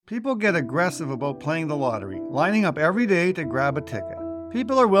People get aggressive about playing the lottery, lining up every day to grab a ticket.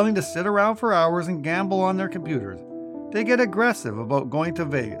 People are willing to sit around for hours and gamble on their computers. They get aggressive about going to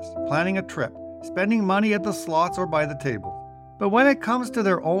Vegas, planning a trip, spending money at the slots or by the table. But when it comes to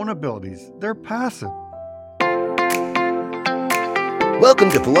their own abilities, they're passive.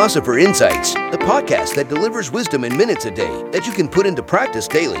 Welcome to Philosopher Insights, the podcast that delivers wisdom in minutes a day that you can put into practice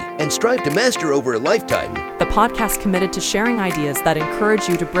daily and strive to master over a lifetime. The podcast committed to sharing ideas that encourage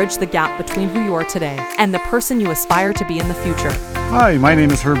you to bridge the gap between who you are today and the person you aspire to be in the future. Hi, my name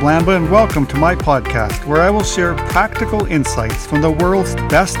is Herb Lamba, and welcome to my podcast where I will share practical insights from the world's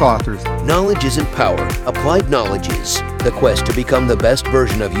best authors. Knowledge isn't power. Applied knowledge is. The quest to become the best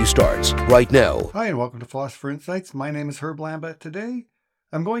version of you starts right now. Hi, and welcome to Philosopher Insights. My name is Herb Lamba. Today,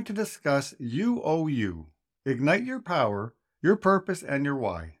 I'm going to discuss You. Ignite your power, your purpose, and your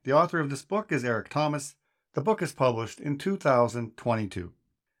why. The author of this book is Eric Thomas. The book is published in 2022.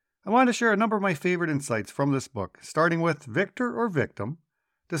 I want to share a number of my favorite insights from this book, starting with Victor or Victim,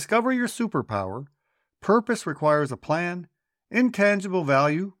 Discover Your Superpower, Purpose Requires a Plan, Intangible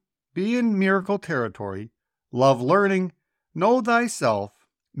Value, Be in Miracle Territory, Love Learning, Know Thyself,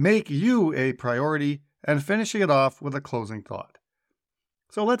 Make You a Priority, and finishing it off with a closing thought.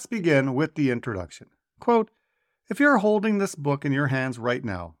 So let's begin with the introduction. Quote, "If you're holding this book in your hands right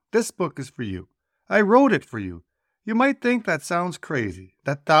now, this book is for you. I wrote it for you. You might think that sounds crazy,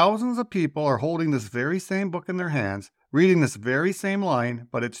 that thousands of people are holding this very same book in their hands, reading this very same line,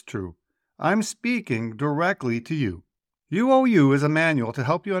 but it's true. I'm speaking directly to you. You is a manual to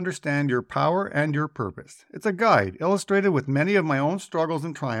help you understand your power and your purpose. It's a guide illustrated with many of my own struggles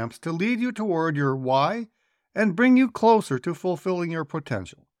and triumphs to lead you toward your why and bring you closer to fulfilling your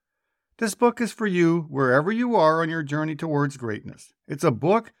potential. This book is for you wherever you are on your journey towards greatness. It's a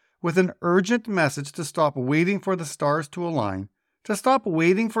book with an urgent message to stop waiting for the stars to align, to stop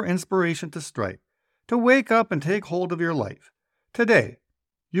waiting for inspiration to strike, to wake up and take hold of your life. Today,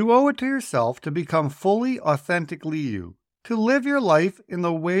 you owe it to yourself to become fully, authentically you, to live your life in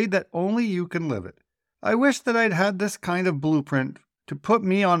the way that only you can live it. I wish that I'd had this kind of blueprint to put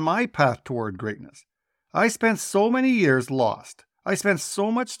me on my path toward greatness. I spent so many years lost. I spent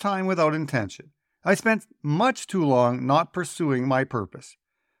so much time without intention. I spent much too long not pursuing my purpose.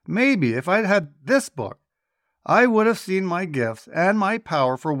 Maybe if I'd had this book, I would have seen my gifts and my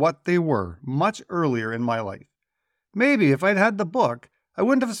power for what they were much earlier in my life. Maybe if I'd had the book, I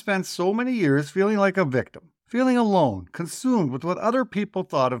wouldn't have spent so many years feeling like a victim, feeling alone, consumed with what other people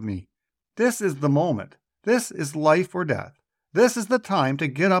thought of me. This is the moment. This is life or death. This is the time to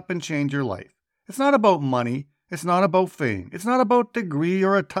get up and change your life. It's not about money. It's not about fame. It's not about degree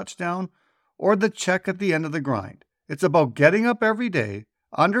or a touchdown or the check at the end of the grind. It's about getting up every day,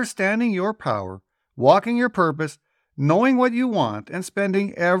 understanding your power, walking your purpose, knowing what you want, and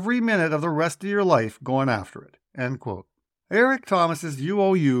spending every minute of the rest of your life going after it." End quote. Eric Thomas's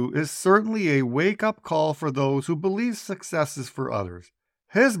You is certainly a wake-up call for those who believe success is for others.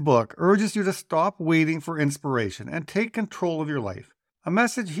 His book urges you to stop waiting for inspiration and take control of your life. A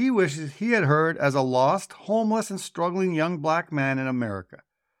message he wishes he had heard as a lost, homeless, and struggling young black man in America.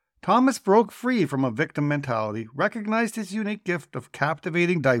 Thomas broke free from a victim mentality, recognized his unique gift of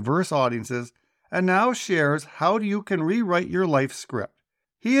captivating diverse audiences, and now shares how you can rewrite your life script.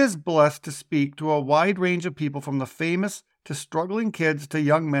 He is blessed to speak to a wide range of people, from the famous to struggling kids to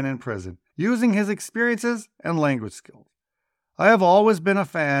young men in prison, using his experiences and language skills. I have always been a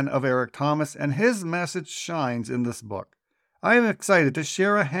fan of Eric Thomas, and his message shines in this book. I am excited to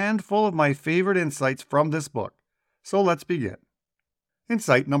share a handful of my favorite insights from this book. So let's begin.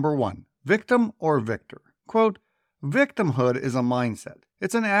 Insight number 1, Victim or Victor. Quote, "Victimhood is a mindset.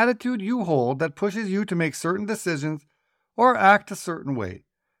 It's an attitude you hold that pushes you to make certain decisions or act a certain way.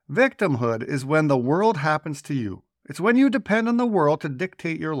 Victimhood is when the world happens to you. It's when you depend on the world to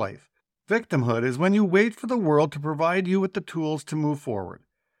dictate your life. Victimhood is when you wait for the world to provide you with the tools to move forward.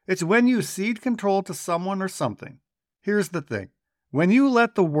 It's when you cede control to someone or something. Here's the thing. When you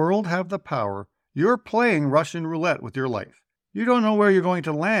let the world have the power, you're playing Russian roulette with your life. You don't know where you're going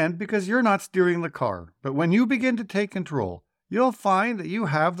to land because you're not steering the car. But when you begin to take control, you'll find that you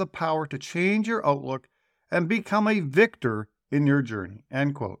have the power to change your outlook and become a victor in your journey."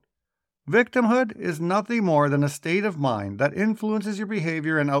 End quote. Victimhood is nothing more than a state of mind that influences your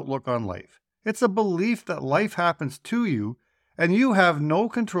behavior and outlook on life. It's a belief that life happens to you and you have no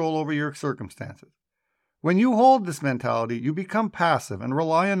control over your circumstances. When you hold this mentality, you become passive and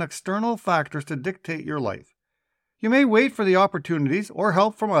rely on external factors to dictate your life. You may wait for the opportunities or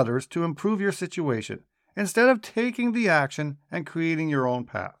help from others to improve your situation, instead of taking the action and creating your own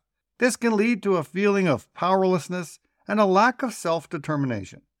path. This can lead to a feeling of powerlessness and a lack of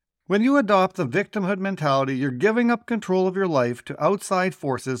self-determination. When you adopt the victimhood mentality, you're giving up control of your life to outside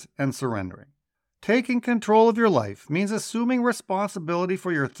forces and surrendering. Taking control of your life means assuming responsibility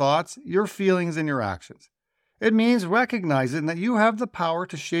for your thoughts, your feelings, and your actions. It means recognizing that you have the power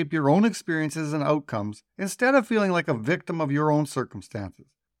to shape your own experiences and outcomes instead of feeling like a victim of your own circumstances.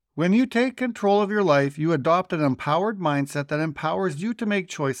 When you take control of your life, you adopt an empowered mindset that empowers you to make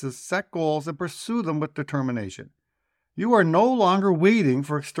choices, set goals, and pursue them with determination. You are no longer waiting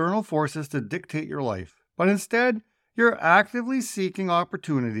for external forces to dictate your life, but instead, you're actively seeking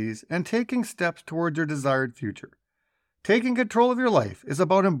opportunities and taking steps towards your desired future. Taking control of your life is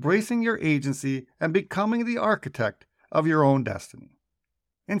about embracing your agency and becoming the architect of your own destiny.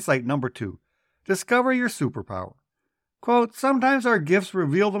 Insight number 2. Discover your superpower. Quote, sometimes our gifts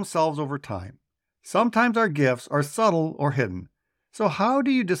reveal themselves over time. Sometimes our gifts are subtle or hidden. So how do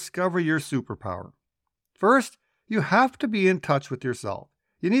you discover your superpower? First, you have to be in touch with yourself.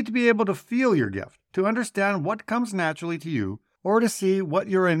 You need to be able to feel your gift, to understand what comes naturally to you, or to see what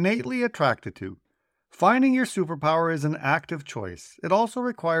you're innately attracted to. Finding your superpower is an active choice. It also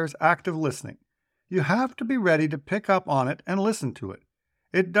requires active listening. You have to be ready to pick up on it and listen to it.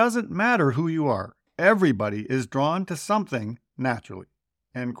 It doesn't matter who you are. Everybody is drawn to something naturally.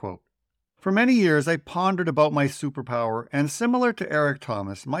 End quote. For many years, I pondered about my superpower, and similar to Eric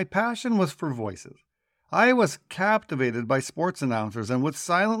Thomas, my passion was for voices. I was captivated by sports announcers and would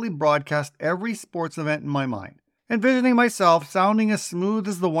silently broadcast every sports event in my mind, envisioning myself sounding as smooth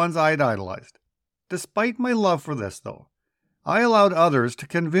as the ones I'd idolized. Despite my love for this, though, I allowed others to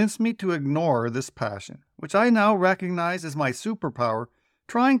convince me to ignore this passion, which I now recognize as my superpower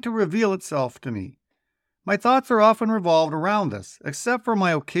trying to reveal itself to me. My thoughts are often revolved around this, except for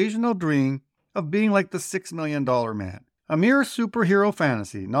my occasional dream of being like the $6 Million Man, a mere superhero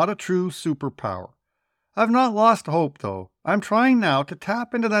fantasy, not a true superpower. I've not lost hope, though. I'm trying now to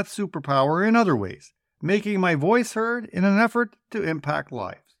tap into that superpower in other ways, making my voice heard in an effort to impact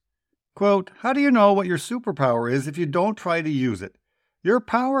lives. Quote, how do you know what your superpower is if you don't try to use it? Your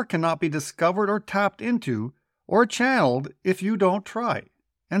power cannot be discovered or tapped into or channeled if you don't try.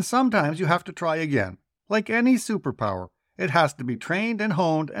 And sometimes you have to try again. Like any superpower, it has to be trained and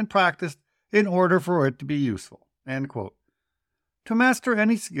honed and practiced in order for it to be useful. End quote. To master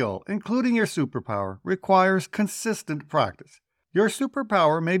any skill, including your superpower, requires consistent practice. Your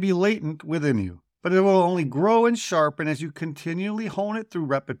superpower may be latent within you, but it will only grow and sharpen as you continually hone it through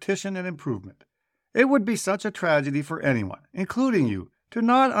repetition and improvement. It would be such a tragedy for anyone, including you, to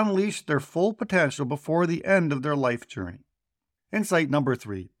not unleash their full potential before the end of their life journey. Insight number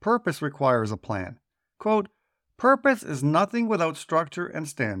 3. Purpose requires a plan. Quote, purpose is nothing without structure and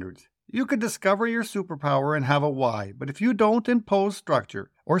standards. You could discover your superpower and have a why, but if you don't impose structure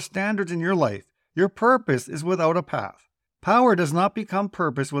or standards in your life, your purpose is without a path. Power does not become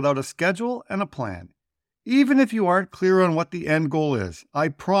purpose without a schedule and a plan. Even if you aren't clear on what the end goal is, I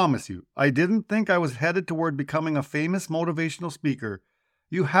promise you, I didn't think I was headed toward becoming a famous motivational speaker.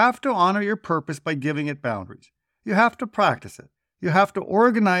 You have to honor your purpose by giving it boundaries. You have to practice it. You have to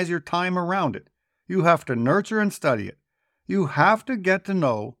organize your time around it. You have to nurture and study it. You have to get to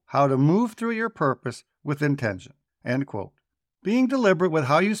know how to move through your purpose with intention. End quote. Being deliberate with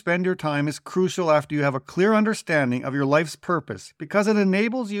how you spend your time is crucial after you have a clear understanding of your life's purpose because it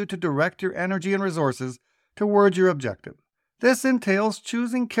enables you to direct your energy and resources towards your objective. This entails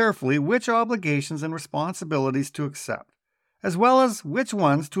choosing carefully which obligations and responsibilities to accept, as well as which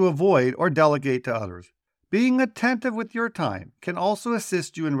ones to avoid or delegate to others. Being attentive with your time can also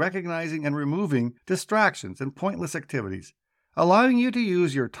assist you in recognizing and removing distractions and pointless activities, allowing you to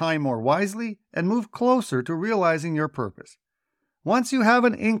use your time more wisely and move closer to realizing your purpose. Once you have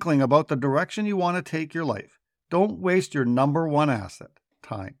an inkling about the direction you want to take your life, don't waste your number one asset,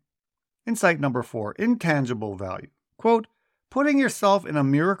 time. Insight number 4, intangible value. Quote, putting yourself in a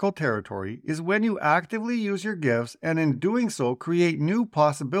miracle territory is when you actively use your gifts and in doing so create new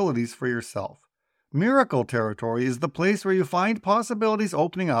possibilities for yourself. Miracle territory is the place where you find possibilities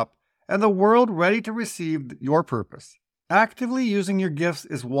opening up and the world ready to receive your purpose. Actively using your gifts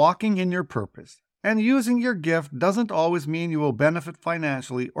is walking in your purpose. And using your gift doesn't always mean you will benefit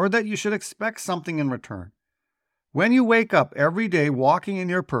financially or that you should expect something in return. When you wake up every day walking in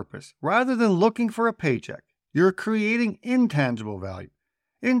your purpose, rather than looking for a paycheck, you're creating intangible value.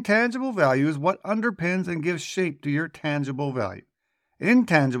 Intangible value is what underpins and gives shape to your tangible value.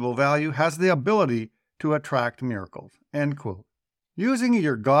 Intangible value has the ability to attract miracles. End quote. Using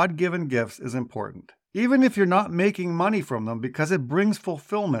your God-given gifts is important, even if you're not making money from them, because it brings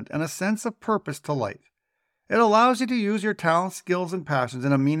fulfillment and a sense of purpose to life. It allows you to use your talents, skills, and passions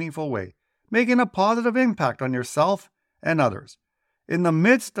in a meaningful way, making a positive impact on yourself and others. In the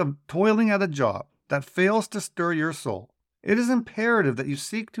midst of toiling at a job that fails to stir your soul, it is imperative that you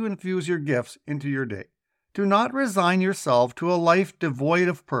seek to infuse your gifts into your day. Do not resign yourself to a life devoid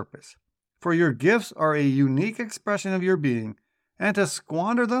of purpose, for your gifts are a unique expression of your being, and to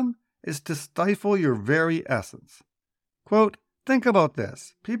squander them is to stifle your very essence. Quote, think about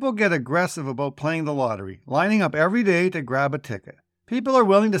this. People get aggressive about playing the lottery, lining up every day to grab a ticket. People are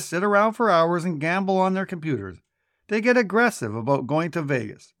willing to sit around for hours and gamble on their computers. They get aggressive about going to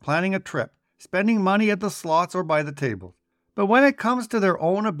Vegas, planning a trip, spending money at the slots or by the tables. But when it comes to their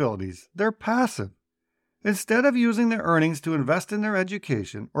own abilities, they're passive. Instead of using their earnings to invest in their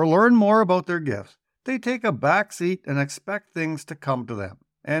education or learn more about their gifts, they take a back seat and expect things to come to them.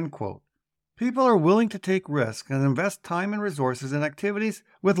 End quote. People are willing to take risks and invest time and resources in activities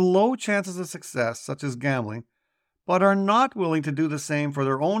with low chances of success, such as gambling, but are not willing to do the same for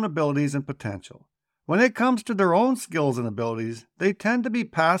their own abilities and potential. When it comes to their own skills and abilities, they tend to be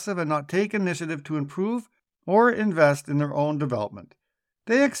passive and not take initiative to improve or invest in their own development.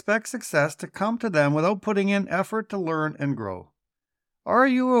 They expect success to come to them without putting in effort to learn and grow. Are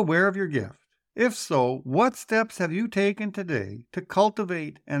you aware of your gift? If so, what steps have you taken today to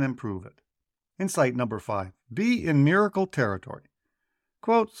cultivate and improve it? Insight number 5, be in miracle territory.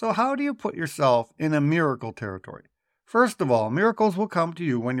 Quote, so how do you put yourself in a miracle territory? First of all, miracles will come to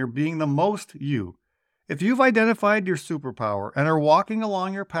you when you're being the most you. If you've identified your superpower and are walking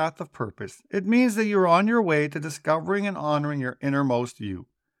along your path of purpose, it means that you're on your way to discovering and honoring your innermost you.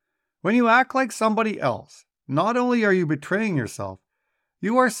 When you act like somebody else, not only are you betraying yourself,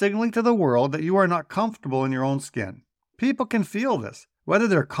 you are signaling to the world that you are not comfortable in your own skin. People can feel this, whether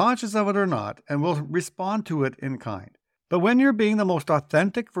they're conscious of it or not, and will respond to it in kind. But when you're being the most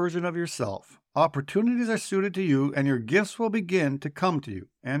authentic version of yourself, opportunities are suited to you and your gifts will begin to come to you.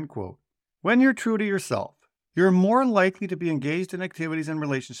 End quote. When you're true to yourself, you're more likely to be engaged in activities and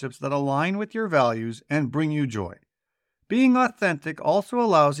relationships that align with your values and bring you joy. Being authentic also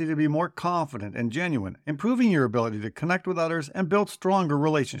allows you to be more confident and genuine, improving your ability to connect with others and build stronger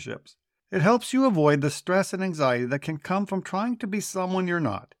relationships. It helps you avoid the stress and anxiety that can come from trying to be someone you're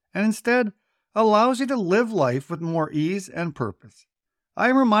not, and instead allows you to live life with more ease and purpose. I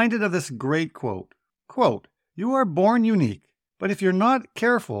am reminded of this great quote. Quote, you are born unique, but if you're not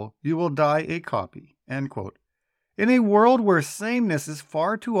careful, you will die a copy. End quote. In a world where sameness is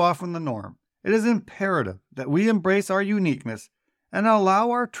far too often the norm, it is imperative that we embrace our uniqueness and allow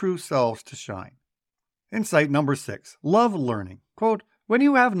our true selves to shine. Insight number 6, love learning. Quote, when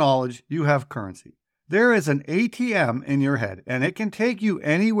you have knowledge, you have currency. There is an ATM in your head, and it can take you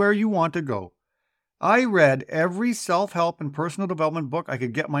anywhere you want to go. I read every self-help and personal development book I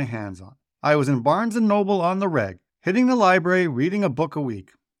could get my hands on. I was in Barnes & Noble on the reg, hitting the library, reading a book a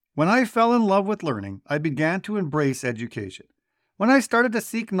week. When I fell in love with learning, I began to embrace education. When I started to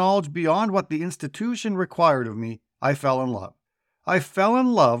seek knowledge beyond what the institution required of me, I fell in love. I fell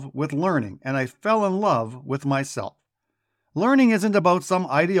in love with learning, and I fell in love with myself. Learning isn't about some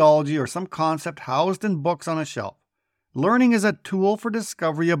ideology or some concept housed in books on a shelf. Learning is a tool for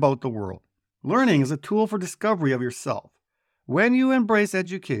discovery about the world. Learning is a tool for discovery of yourself. When you embrace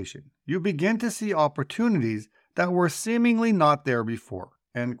education, you begin to see opportunities that were seemingly not there before.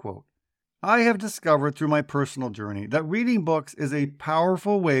 End quote. I have discovered through my personal journey that reading books is a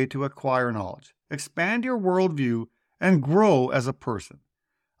powerful way to acquire knowledge, expand your worldview, and grow as a person.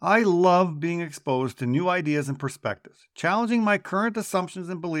 I love being exposed to new ideas and perspectives, challenging my current assumptions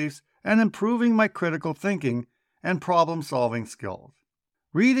and beliefs, and improving my critical thinking and problem-solving skills.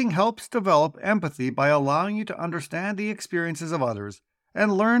 Reading helps develop empathy by allowing you to understand the experiences of others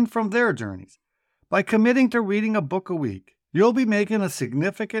and learn from their journeys. By committing to reading a book a week, you'll be making a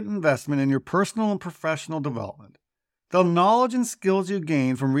significant investment in your personal and professional development. The knowledge and skills you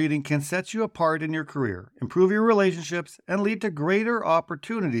gain from reading can set you apart in your career, improve your relationships, and lead to greater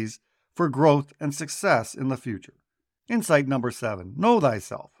opportunities for growth and success in the future. Insight number 7, know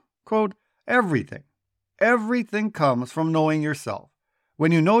thyself. Quote, everything comes from knowing yourself.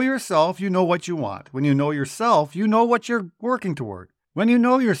 When you know yourself, you know what you want. When you know yourself, you know what you're working toward. When you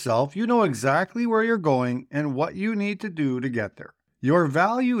know yourself, you know exactly where you're going and what you need to do to get there. Your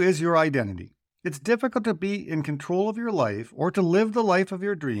value is your identity. It's difficult to be in control of your life or to live the life of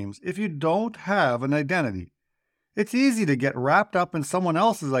your dreams if you don't have an identity. It's easy to get wrapped up in someone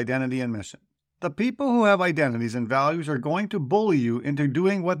else's identity and mission. The people who have identities and values are going to bully you into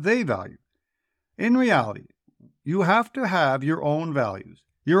doing what they value. In reality, you have to have your own values,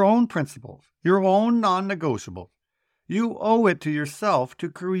 your own principles, your own non-negotiables. You owe it to yourself to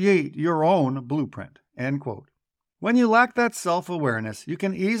create your own blueprint. End quote. When you lack that self-awareness, you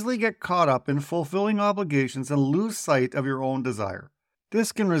can easily get caught up in fulfilling obligations and lose sight of your own desire.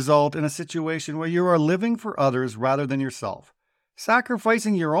 This can result in a situation where you are living for others rather than yourself,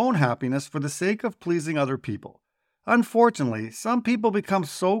 sacrificing your own happiness for the sake of pleasing other people. Unfortunately, some people become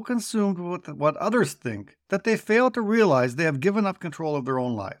so consumed with what others think that they fail to realize they have given up control of their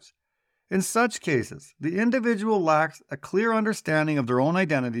own lives. In such cases, the individual lacks a clear understanding of their own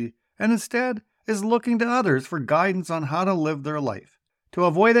identity and instead is looking to others for guidance on how to live their life. To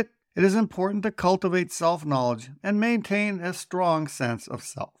avoid it, it is important to cultivate self-knowledge and maintain a strong sense of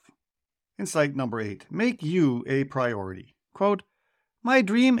self. Insight number 8. Make you a priority. Quote, "My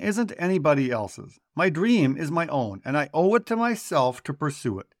dream isn't anybody else's. My dream is my own, and I owe it to myself to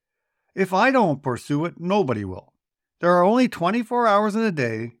pursue it. If I don't pursue it, nobody will. There are only 24 hours in a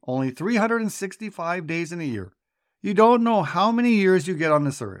day, only 365 days in a year. You don't know how many years you get on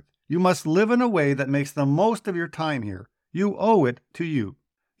this earth. You must live in a way that makes the most of your time here. You owe it to you.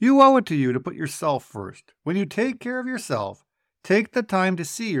 You owe it to you to put yourself first. When you take care of yourself, take the time to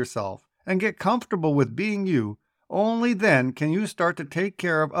see yourself, and get comfortable with being you, only then can you start to take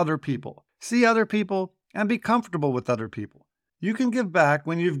care of other people, see other people, and be comfortable with other people. You can give back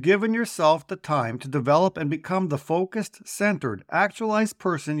when you've given yourself the time to develop and become the focused, centered, actualized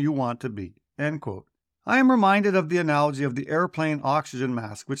person you want to be." End quote. I am reminded of the analogy of the airplane oxygen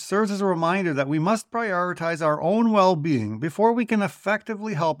mask, which serves as a reminder that we must prioritize our own well-being before we can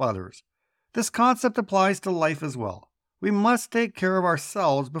effectively help others. This concept applies to life as well. We must take care of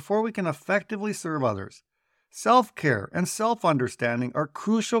ourselves before we can effectively serve others. Self-care and self-understanding are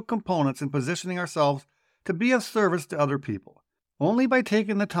crucial components in positioning ourselves to be of service to other people. Only by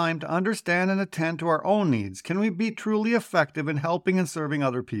taking the time to understand and attend to our own needs can we be truly effective in helping and serving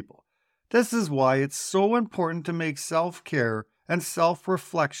other people. This is why it's so important to make self-care and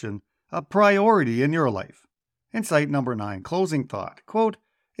self-reflection a priority in your life. Insight number 9, closing thought. Quote,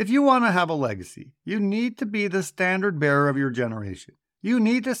 "If you want to have a legacy, you need to be the standard bearer of your generation. You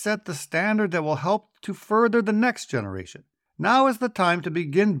need to set the standard that will help to further the next generation. Now is the time to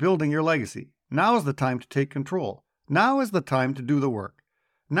begin building your legacy. Now is the time to take control. Now is the time to do the work.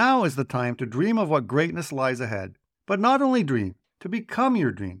 Now is the time to dream of what greatness lies ahead. But not only dream, to become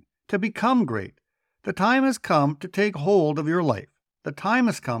your dream, to become great. The time has come to take hold of your life. The time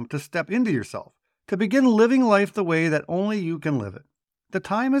has come to step into yourself, to begin living life the way that only you can live it. The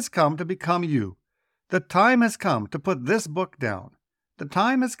time has come to become you. The time has come to put this book down. The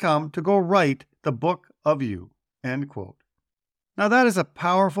time has come to go write the book of you." End quote. Now that is a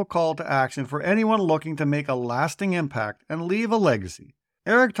powerful call to action for anyone looking to make a lasting impact and leave a legacy.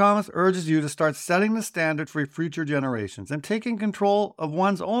 Eric Thomas urges you to start setting the standard for future generations and taking control of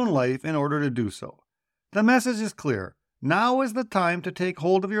one's own life in order to do so. The message is clear. Now is the time to take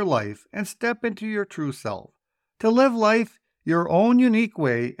hold of your life and step into your true self, to live life your own unique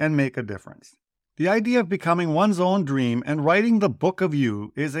way and make a difference. The idea of becoming one's own dream and writing the book of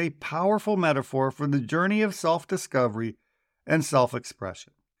you is a powerful metaphor for the journey of self-discovery and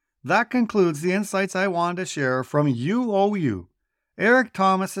self-expression. That concludes the insights I wanted to share from You, Eric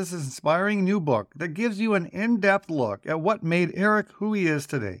Thomas's inspiring new book that gives you an in-depth look at what made Eric who he is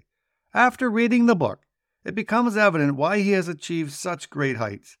today. After reading the book, it becomes evident why he has achieved such great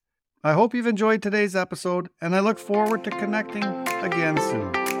heights. I hope you've enjoyed today's episode, and I look forward to connecting again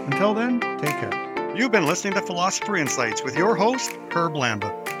soon. Until then, take care. You've been listening to Philosopher Insights with your host, Herb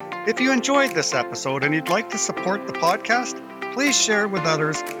Lamba. If you enjoyed this episode and you'd like to support the podcast, please share it with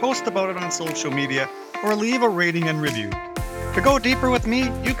others, post about it on social media, or leave a rating and review. To go deeper with me,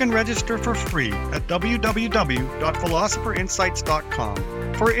 you can register for free at www.philosopherinsights.com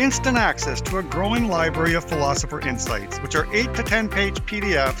for instant access to a growing library of Philosopher Insights, which are 8 to 10-page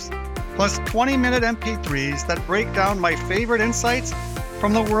PDFs, plus 20-minute MP3s that break down my favorite insights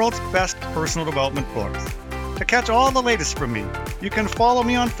from the world's best personal development books. To catch all the latest from me, you can follow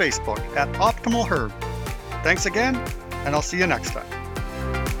me on Facebook at Optimal Herb. Thanks again, and I'll see you next time.